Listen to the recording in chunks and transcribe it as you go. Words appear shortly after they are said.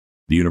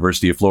The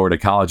University of Florida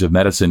College of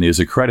Medicine is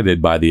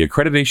accredited by the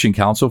Accreditation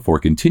Council for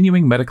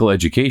Continuing Medical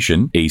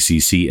Education,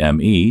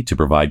 ACCME, to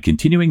provide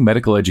continuing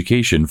medical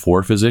education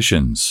for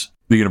physicians.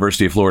 The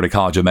University of Florida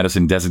College of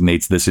Medicine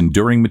designates this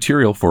enduring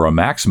material for a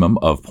maximum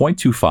of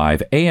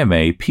 0.25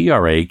 AMA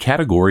PRA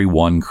Category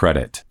 1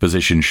 credit.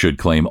 Physicians should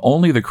claim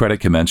only the credit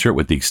commensurate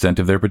with the extent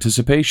of their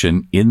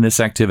participation in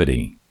this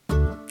activity.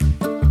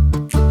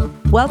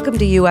 Welcome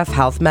to UF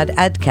Health Med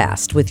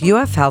Edcast with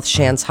UF Health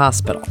Shands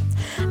Hospital.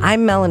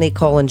 I'm Melanie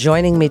Cole, and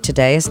joining me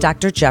today is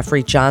Dr.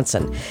 Jeffrey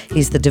Johnson.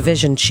 He's the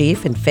Division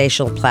Chief in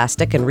Facial,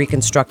 Plastic, and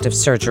Reconstructive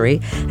Surgery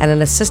and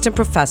an assistant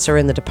professor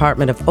in the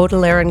Department of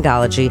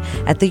Otolaryngology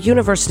at the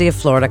University of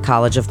Florida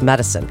College of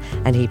Medicine,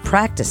 and he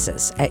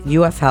practices at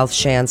UF Health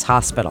Shands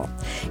Hospital.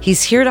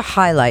 He's here to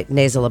highlight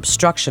nasal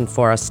obstruction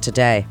for us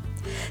today.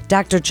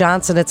 Dr.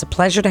 Johnson, it's a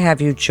pleasure to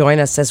have you join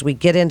us as we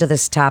get into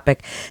this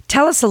topic.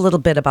 Tell us a little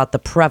bit about the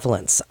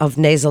prevalence of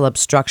nasal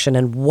obstruction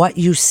and what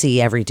you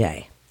see every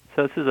day.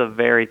 So this is a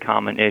very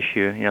common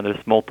issue.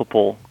 There's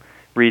multiple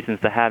reasons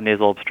to have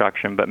nasal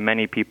obstruction, but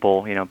many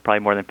people, probably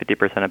more than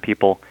 50% of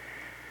people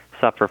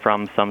suffer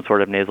from some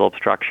sort of nasal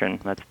obstruction.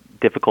 That's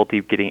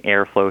difficulty getting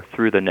airflow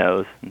through the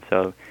nose. And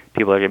so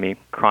people are going to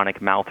be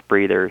chronic mouth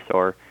breathers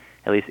or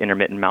at least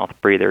intermittent mouth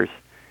breathers.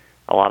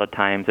 A lot of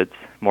times it's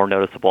more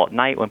noticeable at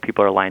night when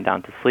people are lying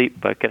down to sleep,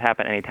 but it could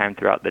happen anytime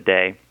throughout the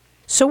day.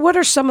 So what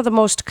are some of the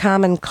most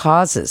common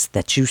causes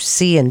that you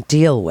see and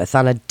deal with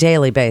on a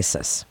daily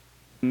basis?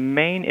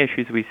 Main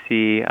issues we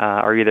see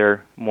are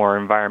either more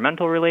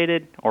environmental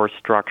related or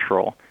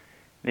structural.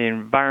 The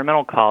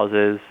environmental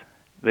causes,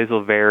 these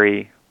will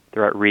vary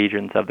throughout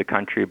regions of the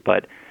country,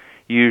 but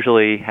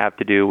usually have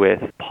to do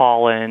with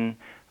pollen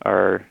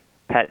or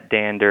pet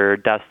dander,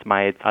 dust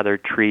mites, other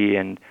tree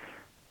and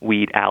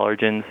weed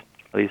allergens.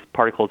 These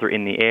particles are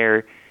in the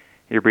air.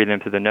 You're breathing them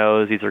through the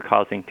nose. These are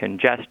causing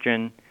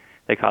congestion.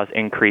 They cause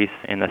increase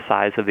in the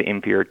size of the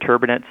inferior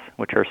turbinates,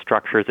 which are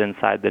structures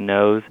inside the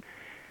nose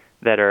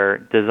that are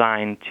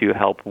designed to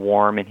help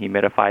warm and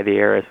humidify the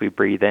air as we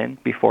breathe in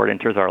before it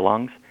enters our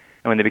lungs.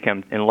 And when they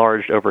become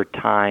enlarged over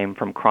time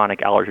from chronic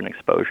allergen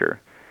exposure,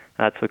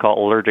 that's what we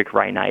call allergic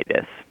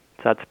rhinitis.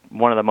 So that's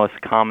one of the most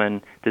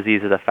common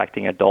diseases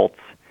affecting adults.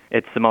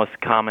 It's the most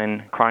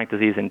common chronic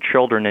disease in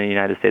children in the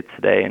United States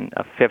today, and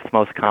a fifth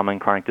most common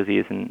chronic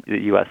disease in the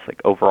U.S.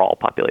 Overall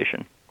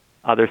population.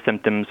 Other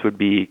symptoms would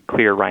be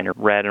clear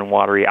red and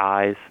watery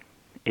eyes,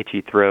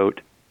 itchy throat.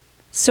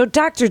 So,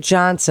 Dr.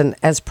 Johnson,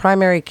 as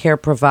primary care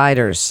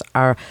providers,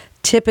 are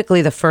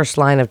typically the first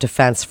line of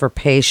defense for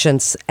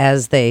patients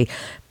as they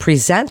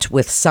present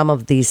with some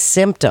of these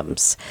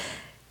symptoms.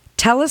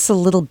 Tell us a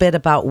little bit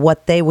about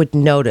what they would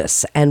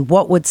notice and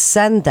what would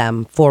send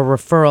them for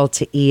referral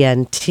to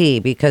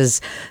ENT, because,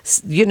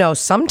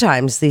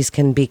 sometimes these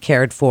can be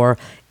cared for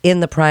in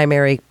the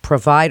primary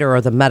provider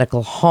or the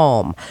medical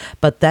home.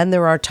 But then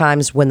there are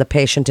times when the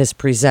patient is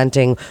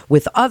presenting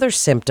with other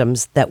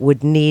symptoms that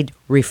would need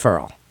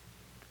referral.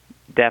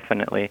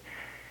 Definitely.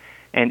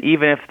 And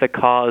even if the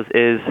cause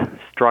is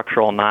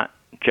structural, not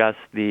just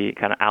the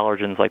kind of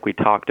allergens like we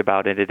talked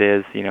about it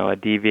is, a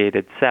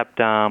deviated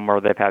septum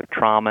or they've had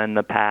trauma in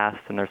the past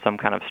and there's some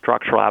kind of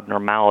structural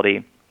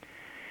abnormality,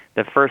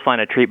 the first line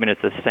of treatment is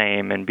the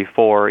same. And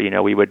before,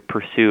 we would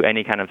pursue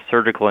any kind of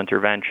surgical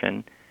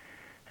intervention,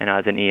 and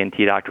as an ENT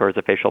doctor or as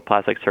a facial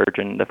plastic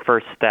surgeon, the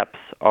first steps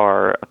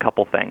are a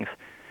couple things.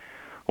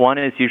 One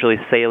is usually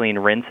saline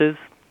rinses.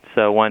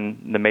 So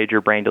the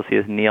major brand you'll see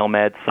is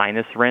NeilMed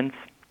sinus rinse.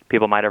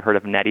 People might have heard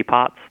of neti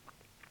pots.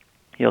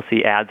 You'll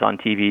see ads on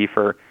TV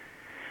for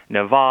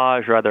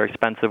Navage or other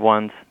expensive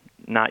ones,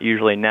 not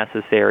usually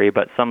necessary,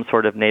 but some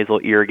sort of nasal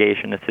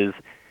irrigation. This is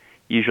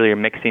usually you're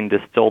mixing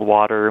distilled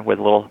water with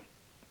little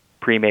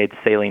pre-made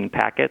saline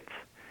packets,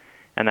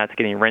 and that's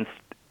getting rinsed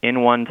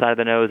in one side of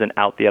the nose and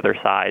out the other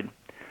side.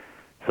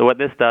 So what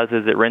this does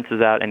is it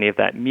rinses out any of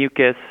that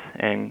mucus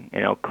and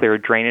clear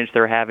drainage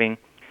they're having.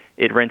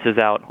 It rinses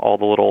out all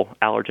the little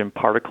allergen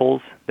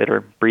particles that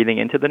are breathing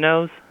into the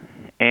nose,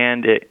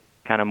 and it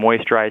kind of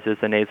moisturizes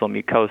the nasal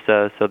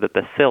mucosa so that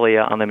the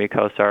cilia on the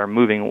mucosa are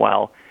moving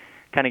well.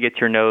 Kind of gets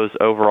your nose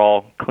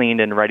overall cleaned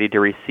and ready to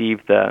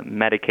receive the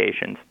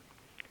medications.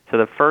 So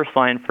the first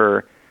line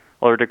for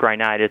allergic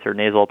rhinitis or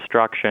nasal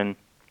obstruction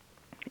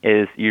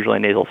is usually a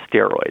nasal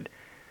steroid.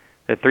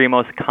 The three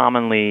most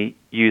commonly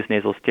used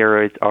nasal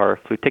steroids are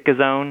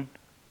fluticasone,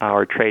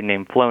 or trade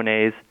name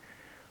Flonase,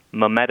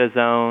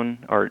 mometasone,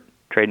 or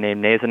trade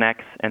name Nasonex,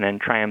 and then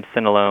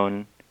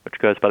triamcinolone, which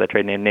goes by the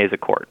trade name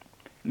Nasacort.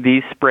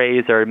 These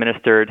sprays are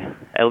administered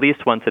at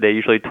least once a day,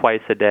 usually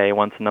twice a day,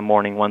 once in the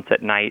morning, once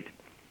at night.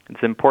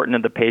 It's important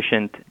that the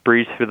patient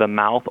breathes through the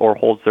mouth or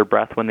holds their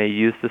breath when they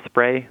use the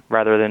spray,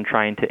 rather than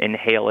trying to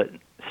inhale it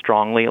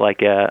strongly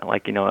like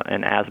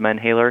an asthma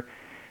inhaler.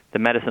 The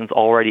medicine's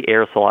already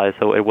aerosolized,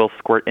 so it will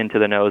squirt into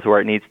the nose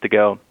where it needs to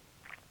go.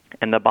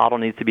 And the bottle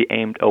needs to be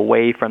aimed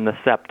away from the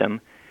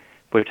septum,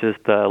 which is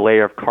the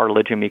layer of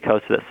cartilage and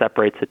mucosa that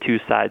separates the two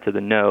sides of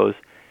the nose.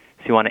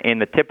 So you want to aim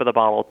the tip of the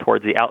bottle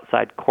towards the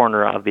outside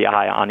corner of the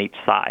eye on each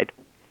side.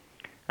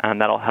 And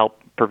that'll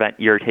help prevent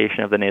irritation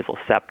of the nasal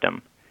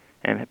septum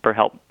and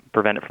help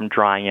prevent it from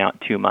drying out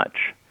too much.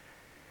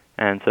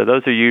 And so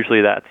that's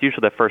usually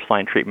the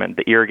first-line treatment,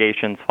 the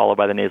irrigations followed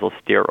by the nasal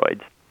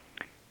steroids.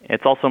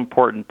 It's also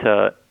important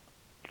to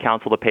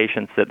counsel the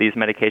patients that these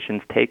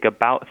medications take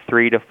about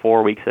 3 to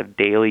 4 weeks of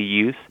daily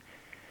use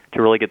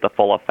to really get the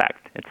full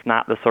effect. It's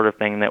not the sort of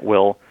thing that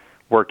will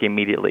work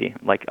immediately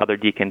like other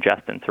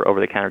decongestants or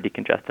over-the-counter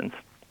decongestants.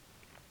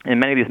 And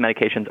many of these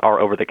medications are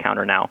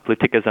over-the-counter now.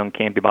 Fluticasone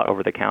can be bought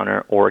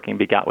over-the-counter or it can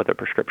be got with a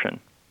prescription.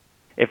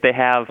 If they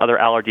have other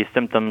allergy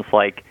symptoms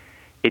like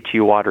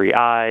itchy, watery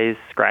eyes,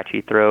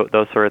 scratchy throat,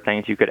 those sort of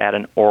things, you could add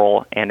an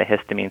oral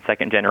antihistamine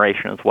second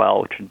generation as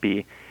well, which would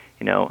be,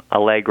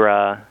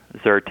 Allegra,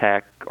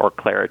 Zyrtec, or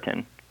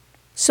Claritin.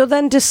 So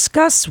then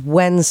discuss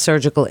when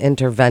surgical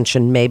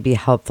intervention may be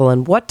helpful,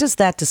 and what does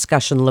that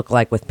discussion look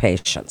like with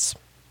patients?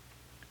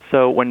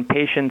 So when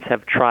patients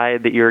have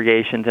tried the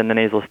irrigations and the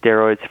nasal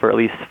steroids for at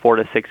least 4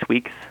 to 6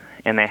 weeks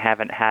and they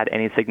haven't had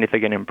any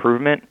significant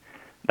improvement,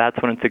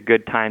 that's when it's a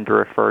good time to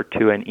refer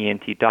to an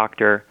ENT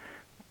doctor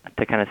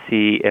to kind of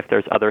see if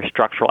there's other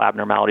structural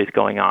abnormalities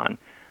going on.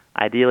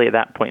 Ideally, at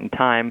that point in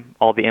time,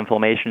 all the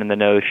inflammation in the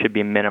nose should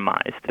be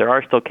minimized. There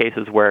are still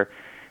cases where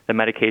the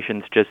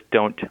medications just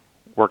don't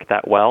work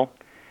that well,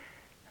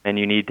 and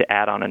you need to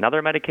add on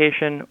another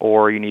medication,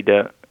 or you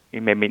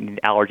maybe need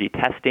allergy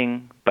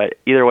testing. But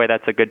either way,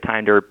 that's a good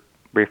time to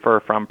refer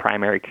from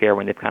primary care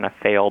when they've kind of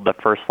failed the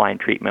first-line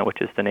treatment,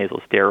 which is the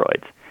nasal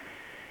steroids.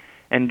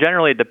 And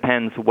generally, it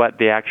depends what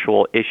the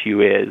actual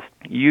issue is.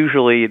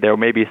 Usually, there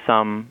may be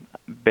some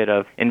bit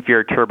of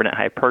inferior turbinate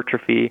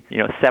hypertrophy.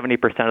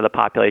 70% of the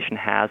population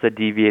has a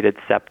deviated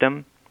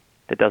septum.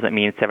 That doesn't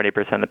mean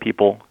 70% of the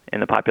people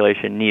in the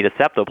population need a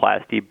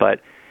septoplasty,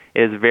 but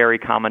it is very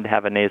common to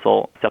have a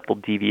nasal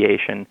septal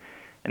deviation,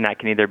 and that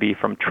can either be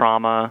from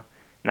trauma,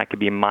 and that could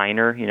be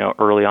minor,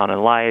 early on in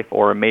life,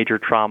 or a major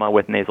trauma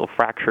with nasal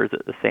fractures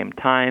at the same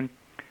time,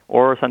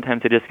 or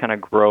sometimes they just kind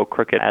of grow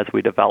crooked as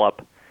we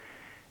develop.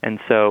 And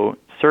so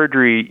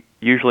surgery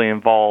usually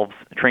involves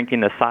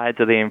shrinking the sides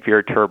of the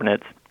inferior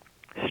turbinates,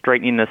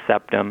 straightening the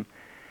septum,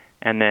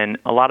 and then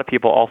a lot of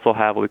people also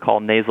have what we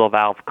call nasal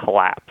valve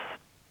collapse.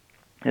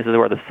 This is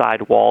where the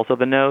side walls of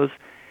the nose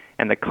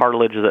and the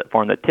cartilages that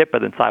form the tip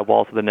of the side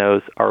walls of the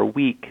nose are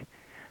weak,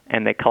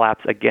 and they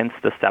collapse against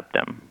the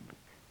septum,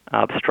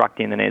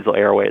 obstructing the nasal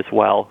airway as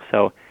well.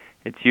 So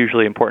it's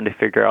usually important to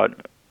figure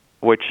out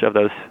which of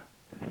those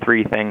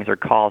 3 things are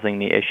causing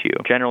the issue.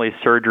 Generally,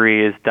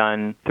 surgery is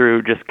done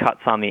through just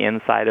cuts on the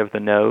inside of the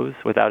nose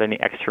without any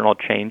external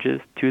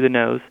changes to the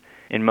nose.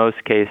 In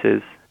most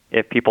cases,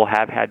 if people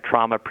have had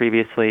trauma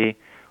previously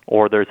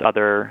or there's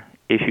other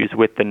issues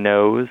with the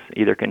nose,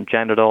 either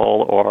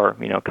congenital or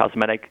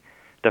cosmetic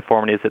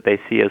deformities that they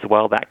see as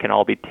well, that can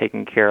all be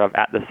taken care of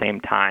at the same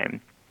time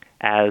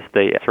as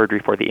the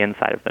surgery for the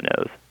inside of the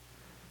nose.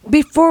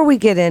 Before we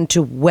get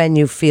into when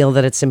you feel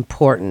that it's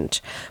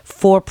important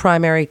for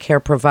primary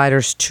care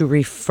providers to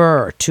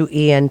refer to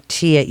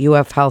ENT at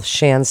UF Health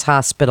Shands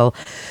Hospital,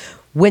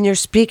 when you're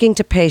speaking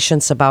to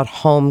patients about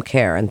home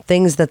care and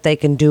things that they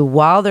can do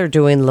while they're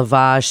doing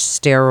lavage,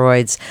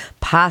 steroids,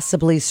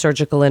 possibly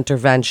surgical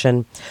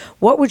intervention,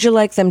 what would you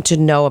like them to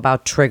know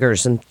about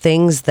triggers and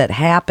things that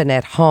happen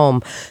at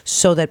home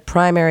so that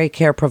primary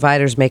care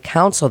providers may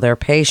counsel their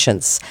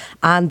patients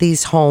on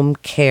these home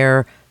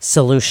care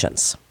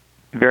solutions?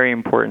 Very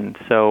important.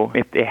 So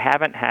if they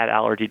haven't had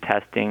allergy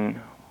testing,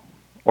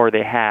 or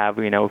they have,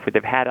 if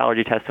they've had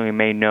allergy testing, we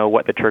may know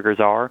what the triggers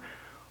are.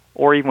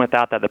 Or even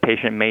without that, the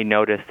patient may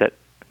notice that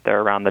they're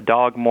around the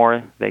dog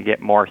more, they get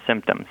more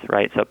symptoms,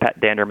 right? So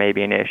pet dander may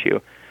be an issue.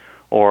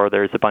 Or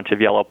there's a bunch of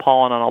yellow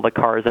pollen on all the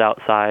cars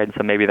outside,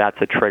 so maybe that's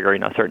a trigger.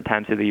 Certain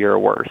times of the year are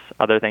worse.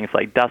 Other things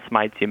like dust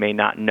mites you may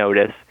not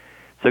notice.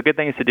 So good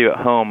things to do at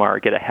home are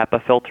get a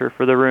HEPA filter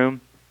for the room.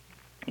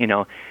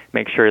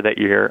 Make sure that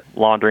you're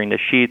laundering the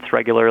sheets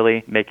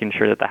regularly, making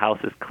sure that the house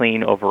is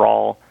clean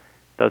overall.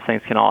 Those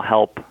things can all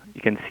help.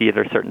 You can see if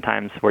there's certain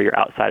times where you're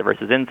outside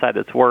versus inside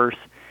that's worse.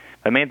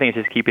 The main thing is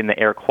just keeping the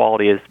air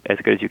quality as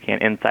good as you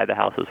can inside the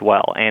house as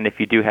well. And if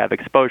you do have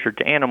exposure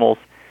to animals,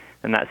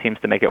 and that seems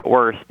to make it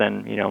worse,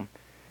 then,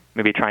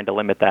 maybe trying to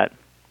limit that.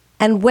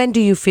 And when do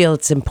you feel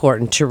it's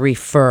important to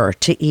refer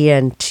to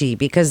ENT?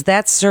 Because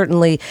that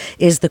certainly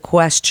is the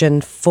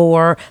question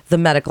for the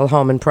medical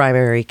home and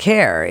primary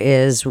care,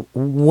 is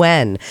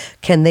when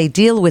can they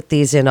deal with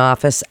these in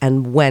office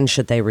and when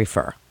should they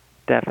refer?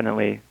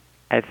 Definitely.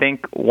 I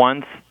think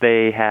once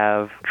they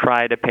have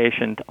tried a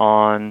patient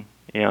on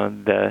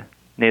the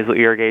nasal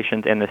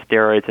irrigations and the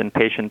steroids, and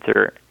patients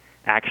are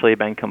actually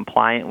been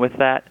compliant with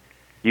that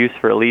use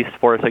for at least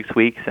 4 to 6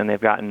 weeks, and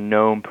they've gotten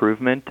no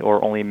improvement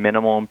or only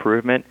minimal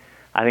improvement,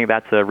 I think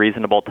that's a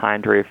reasonable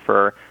time to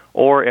refer.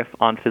 Or if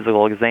on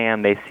physical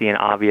exam they see an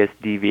obvious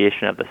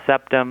deviation of the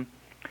septum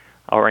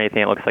or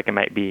anything that looks like it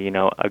might be,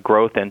 a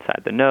growth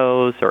inside the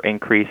nose or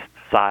increased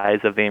size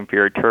of the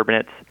inferior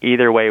turbinates.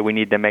 Either way, we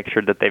need to make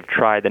sure that they've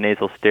tried the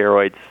nasal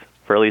steroids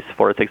for at least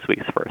 4 to 6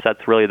 weeks first.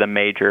 That's really the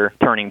major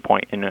turning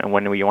point in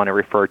when we want to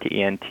refer to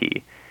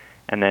ENT.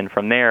 And then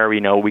from there,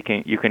 you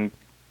can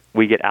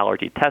We get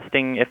allergy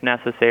testing if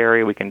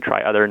necessary. We can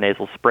try other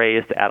nasal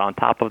sprays to add on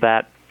top of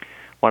that.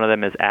 One of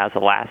them is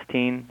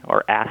azolastine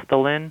or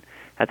Astelin.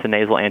 That's a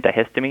nasal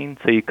antihistamine,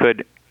 so you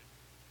could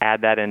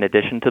add that in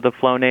addition to the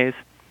Flonase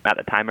at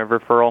the time of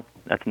referral.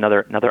 That's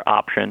another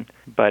option.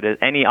 But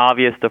any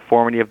obvious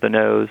deformity of the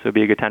nose would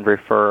be a good time to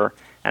refer,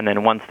 and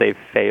then once they've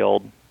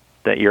failed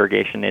the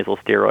irrigation nasal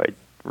steroid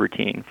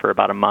routine for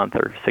about a month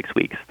or 6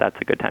 weeks, that's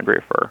a good time to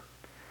refer.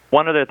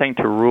 One other thing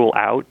to rule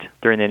out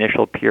during the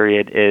initial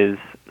period is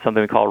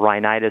something we call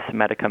rhinitis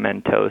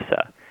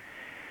medicamentosa.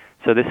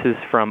 So this is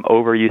from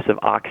overuse of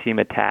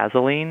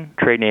oxymetazoline,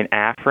 trade name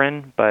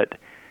Afrin, but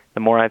the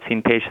more I've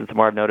seen patients, the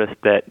more I've noticed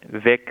that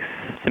Vicks,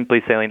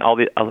 Simply Saline,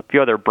 a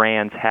few other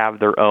brands have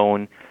their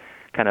own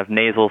kind of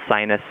nasal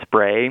sinus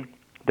spray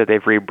that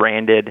they've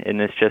rebranded,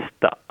 and it's just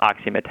the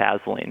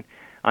oxymetazoline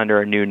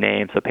under a new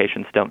name so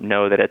patients don't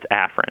know that it's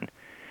Afrin.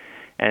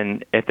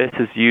 And if this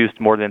is used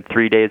more than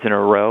 3 days in a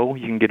row,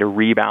 you can get a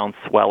rebound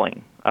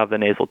swelling of the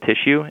nasal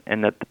tissue,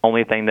 and the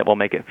only thing that will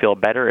make it feel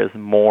better is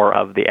more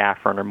of the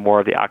Afrin or more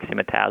of the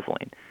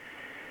oxymetazoline.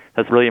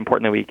 So it's really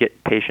important that we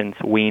get patients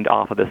weaned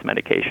off of this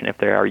medication if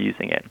they are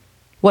using it.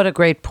 What a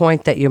great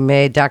point that you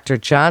made, Dr.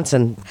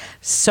 Johnson.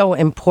 So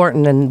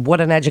important, and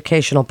what an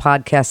educational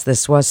podcast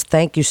this was.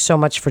 Thank you so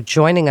much for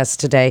joining us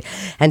today.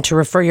 And to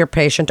refer your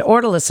patient or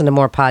to listen to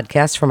more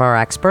podcasts from our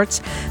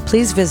experts,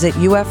 please visit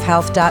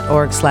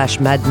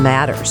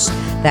ufhealth.org/medmatters.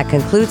 That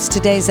concludes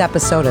today's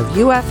episode of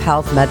UF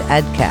Health Med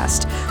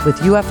Edcast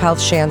with UF Health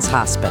Shands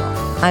Hospital.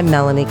 I'm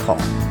Melanie Cole.